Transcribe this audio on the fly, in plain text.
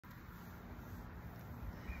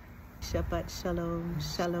Shabbat Shalom,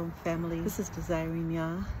 Shalom family. This is Desiring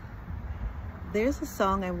YAH. There's a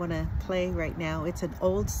song I want to play right now. It's an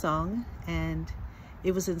old song and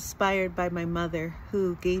it was inspired by my mother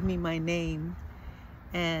who gave me my name.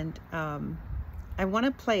 And I want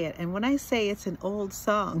to play it. And when I say it's an old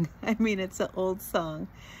song, I mean it's an old song.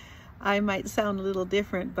 I might sound a little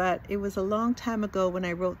different, but it was a long time ago when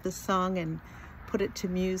I wrote this song and put it to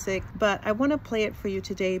music. But I want to play it for you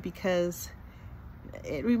today because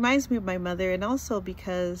it reminds me of my mother, and also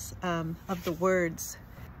because of the words.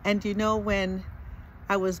 And you know, when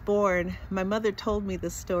I was born, my mother told me the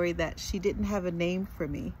story that she didn't have a name for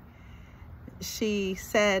me. She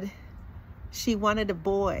said she wanted a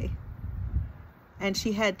boy, and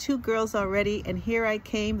she had 2 girls already, and here I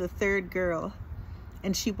came, the 3rd girl,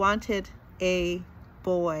 and she wanted a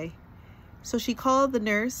boy. So she called the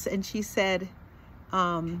nurse and she said,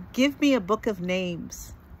 give me a book of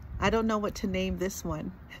names. I don't know what to name this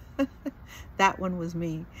one. That one was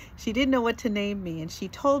me. She didn't know what to name me, and she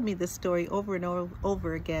told me this story over and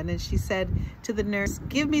over again. And she said to the nurse,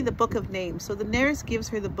 give me the book of names. So the nurse gives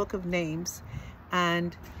her the book of names,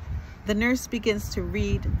 and the nurse begins to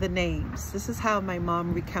read the names. This is how my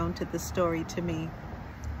mom recounted the story to me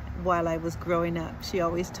while I was growing up. She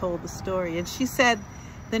always told the story. And she said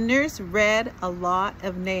the nurse read a lot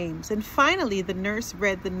of names. And finally, the nurse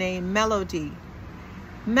read the name Melody.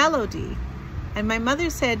 Melody. And my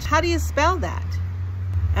mother said, how do you spell that?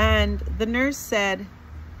 And the nurse said,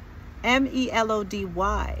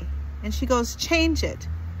 M-E-L-O-D-Y. And she goes, change it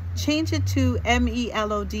to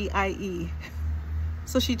M-E-L-O-D-I-E.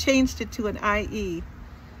 So she changed it to an I-E.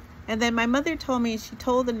 And then my mother told me, she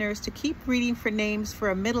told the nurse to keep reading for names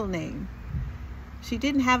for a middle name. She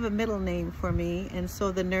didn't have a middle name for me, and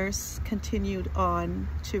so the nurse continued on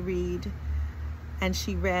to read, and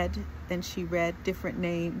she read different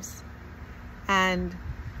names. And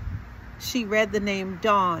she read the name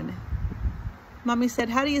Dawn. Mommy said,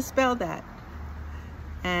 how do you spell that?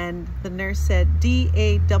 And the nurse said,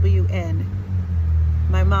 D-A-W-N.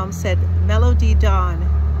 My mom said, Melody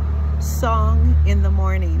Dawn, song in the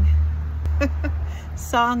morning.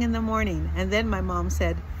 Song in the morning. And then my mom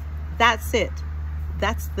said, that's it.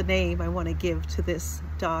 That's the name I want to give to this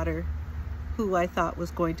daughter who I thought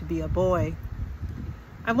was going to be a boy.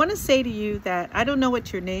 I want to say to you that I don't know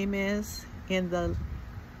what your name is in the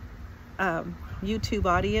YouTube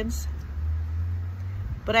audience,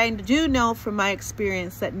 but I do know from my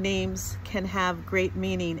experience that names can have great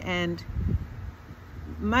meaning. And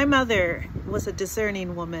my mother was a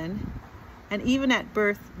discerning woman, and even at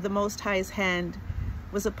birth, the Most High's hand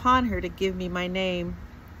was upon her to give me my name.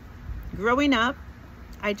 Growing up,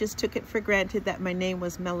 I just took it for granted that my name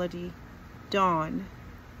was Melody Dawn.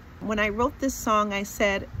 When I wrote this song, I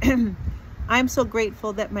said, I'm so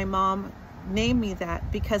grateful that my mom named me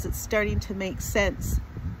that, because it's starting to make sense.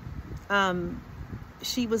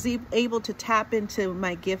 She was able to tap into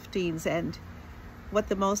my giftings and what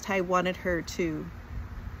the Most High wanted her to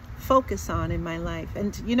focus on in my life.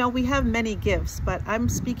 And you know, we have many gifts, but I'm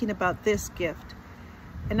speaking about this gift.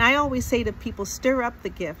 And I always say to people, stir up the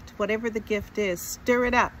gift, whatever the gift is, stir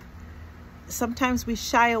it up. Sometimes we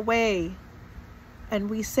shy away and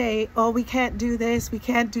we say, oh, we can't do this, we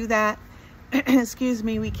can't do that. Excuse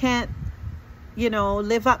me, we can't, you know,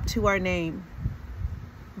 live up to our name.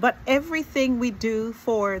 But everything we do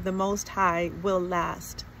for the Most High will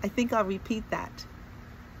last. I think I'll repeat that.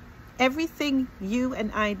 Everything you and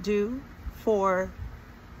I do for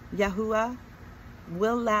Yahuwah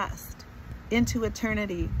will last into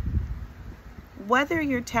eternity. Whether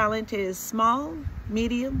your talent is small,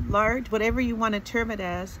 medium, large, whatever you want to term it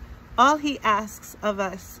as, all He asks of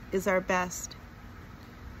us is our best.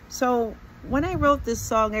 So when I wrote this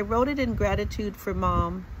song, I wrote it in gratitude for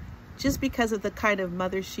Mom, just because of the kind of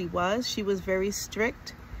mother she was. She was very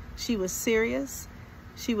strict. She was serious.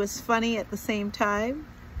 She was funny at the same time.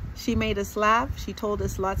 She made us laugh. She told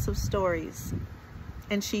us lots of stories.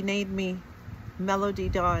 And she named me Melody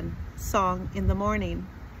Dawn, song in the morning.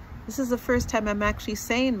 This is the first time I'm actually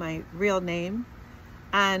saying my real name,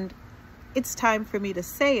 and it's time for me to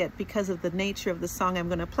say it because of the nature of the song I'm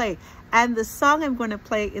going to play. And the song I'm going to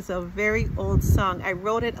play is a very old song. I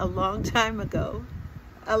wrote it a long time ago.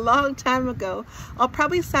 A long time ago. I'll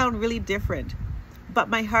probably sound really different, but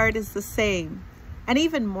my heart is the same, and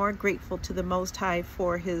even more grateful to the Most High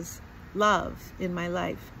for His love in my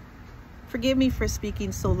life. Forgive me for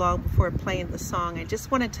speaking so long before playing the song. I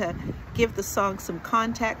just wanted to give the song some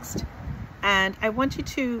context, and I want you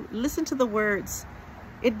to listen to the words.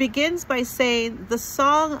 It begins by saying, the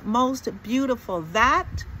song most beautiful,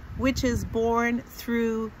 that which is born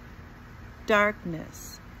through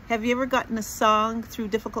darkness. Have you ever gotten a song through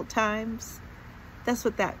difficult times? That's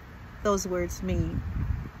what those words mean.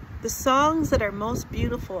 The songs that are most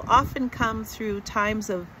beautiful often come through times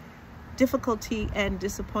of difficulty and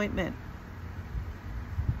disappointment.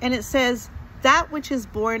 And it says, that which is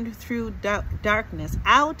born through darkness,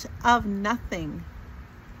 out of nothing,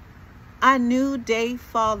 a new day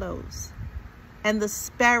follows, and the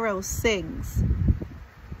sparrow sings.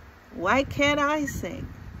 Why can't I sing?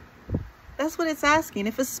 That's what it's asking.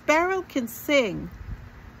 If a sparrow can sing,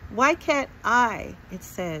 why can't I, it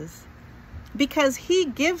says. Because he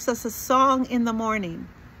gives us a song in the morning.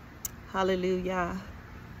 Hallelujah.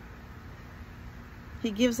 He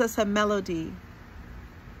gives us a melody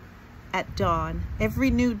at dawn. Every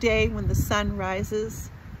new day when the sun rises,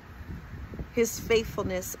 his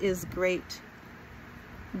faithfulness is greater.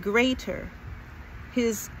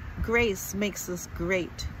 His grace makes us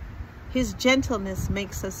great. His gentleness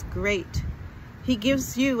makes us great. He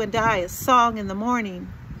gives you and I a song in the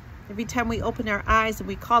morning. Every time we open our eyes and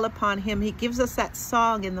we call upon him, he gives us that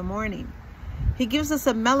song in the morning. He gives us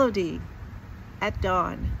a melody at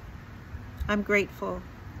dawn. I'm grateful.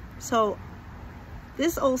 So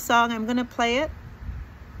this old song, I'm going to play it.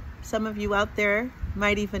 Some of you out there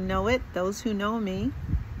might even know it, those who know me.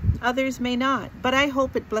 Others may not, but I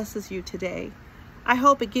hope it blesses you today. I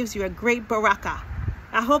hope it gives you a great baraka.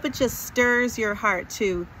 I hope it just stirs your heart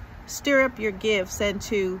to stir up your gifts and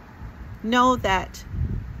to know that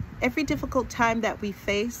every difficult time that we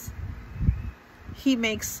face, he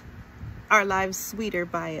makes our lives sweeter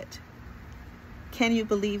by it. Can you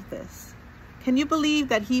believe this? Can you believe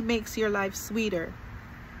that he makes your life sweeter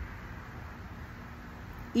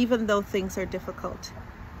even though things are difficult?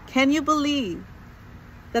 Can you believe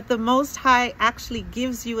that the Most High actually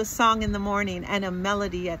gives you a song in the morning and a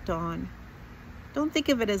melody at dawn? Don't think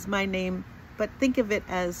of it as my name, but think of it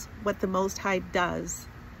as what the Most High does.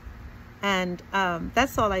 And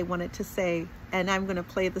that's all I wanted to say. And I'm going to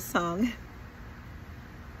play the song.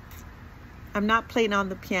 I'm not playing on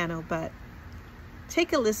the piano, but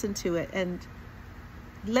take a listen to it and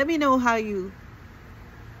let me know how you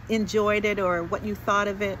enjoyed it or what you thought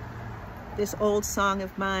of it, this old song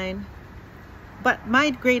of mine. But my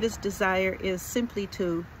greatest desire is simply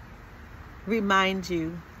to remind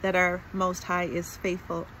you that our Most High is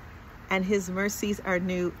faithful and his mercies are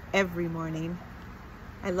new every morning.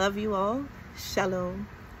 I love you all. Shalom.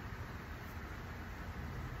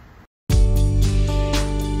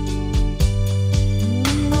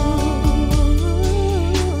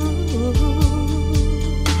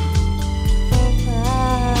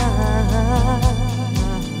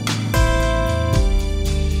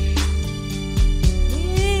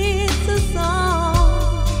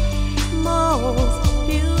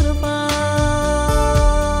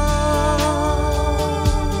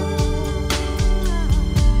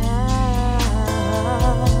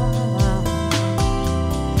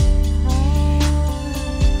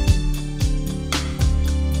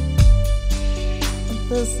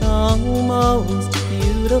 The song most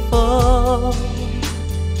beautiful,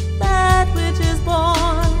 that which is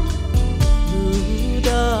born through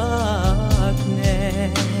darkness,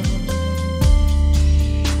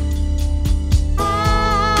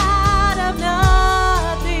 out of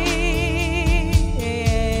nothing,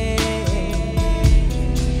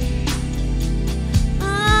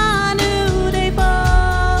 a new day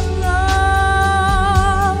follows,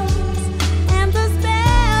 and the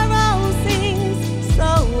sparrow sings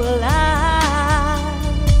so alive.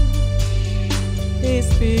 They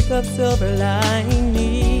speak of silver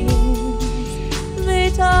linings, they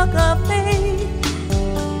talk of faith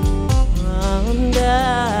undying.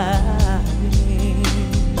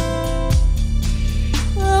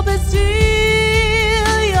 Hope it's Jesus.